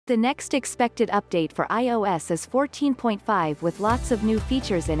The next expected update for iOS is 14.5 with lots of new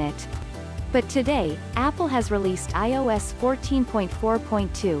features in it. But today, Apple has released iOS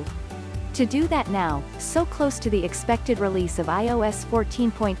 14.4.2. To do that now, so close to the expected release of iOS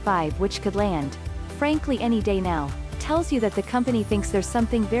 14.5 which could land, frankly any day now, tells you that the company thinks there's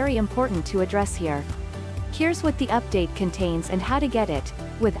something very important to address here. Here's what the update contains and how to get it,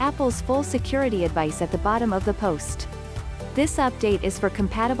 with Apple's full security advice at the bottom of the post. This update is for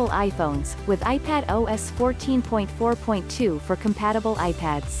compatible iPhones, with iPad OS 14.4.2 for compatible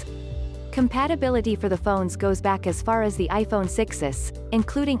iPads. Compatibility for the phones goes back as far as the iPhone 6s,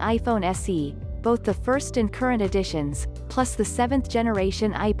 including iPhone SE, both the first and current editions, plus the 7th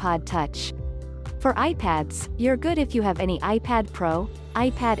generation iPod Touch. For iPads, you're good if you have any iPad Pro,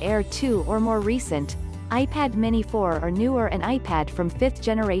 iPad Air 2 or more recent, iPad Mini 4 or newer and iPad from 5th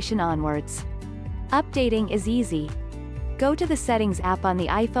generation onwards. Updating is easy. Go to the Settings app on the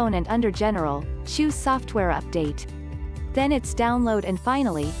iPhone and under General, choose Software Update. Then it's Download and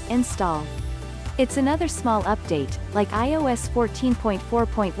finally, Install. It's another small update, like iOS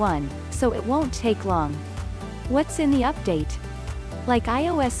 14.4.1, so it won't take long. What's in the update? Like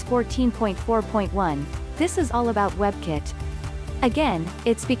iOS 14.4.1, this is all about WebKit. Again,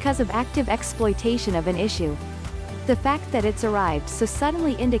 it's because of active exploitation of an issue. The fact that it's arrived so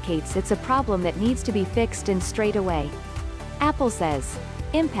suddenly indicates it's a problem that needs to be fixed and straight away. Apple says,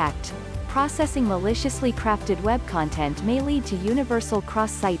 Impact. Processing maliciously crafted web content may lead to universal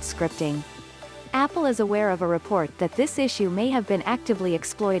cross-site scripting. Apple is aware of a report that this issue may have been actively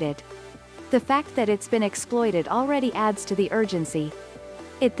exploited. The fact that it's been exploited already adds to the urgency.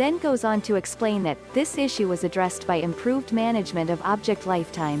 It then goes on to explain that this issue was addressed by improved management of object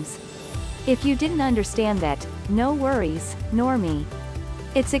lifetimes. If you didn't understand that, no worries, nor me.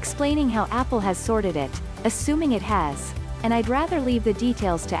 It's explaining how Apple has sorted it, assuming it has. And I'd rather leave the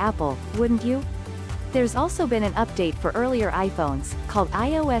details to Apple, wouldn't you? There's also been an update for earlier iPhones, called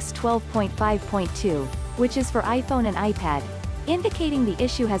iOS 12.5.2, which is for iPhone and iPad, indicating the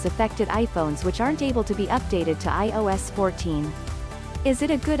issue has affected iPhones which aren't able to be updated to iOS 14. Is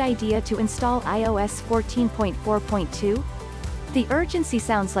it a good idea to install iOS 14.4.2? The urgency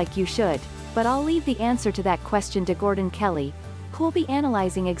sounds like you should, but I'll leave the answer to that question to Gordon Kelly, who'll be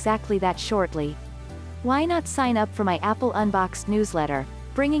analyzing exactly that shortly. Why not sign up for my Apple Unboxed newsletter,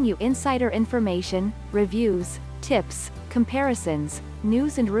 bringing you insider information, reviews, tips, comparisons,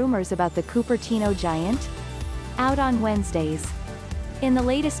 news and rumors about the Cupertino giant? Out on Wednesdays. In the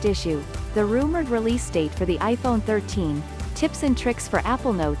latest issue, the rumored release date for the iPhone 13, tips and tricks for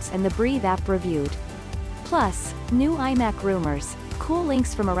Apple Notes and the Breathe app reviewed. Plus, new iMac rumors, cool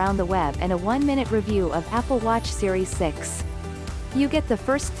links from around the web and a 1-minute review of Apple Watch Series 6. You get the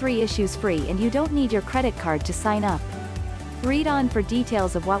first 3 issues free and you don't need your credit card to sign up. Read on for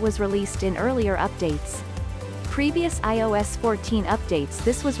details of what was released in earlier updates. Previous iOS 14 updates.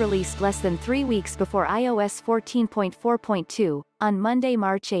 This was released less than 3 weeks before iOS 14.4.2, on Monday,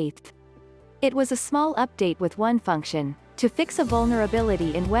 March 8th. It was a small update with one function, to fix a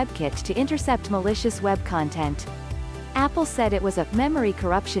vulnerability in WebKit to intercept malicious web content. Apple said it was a memory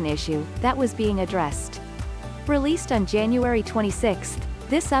corruption issue that was being addressed. Released on January 26,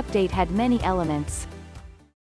 this update had many elements.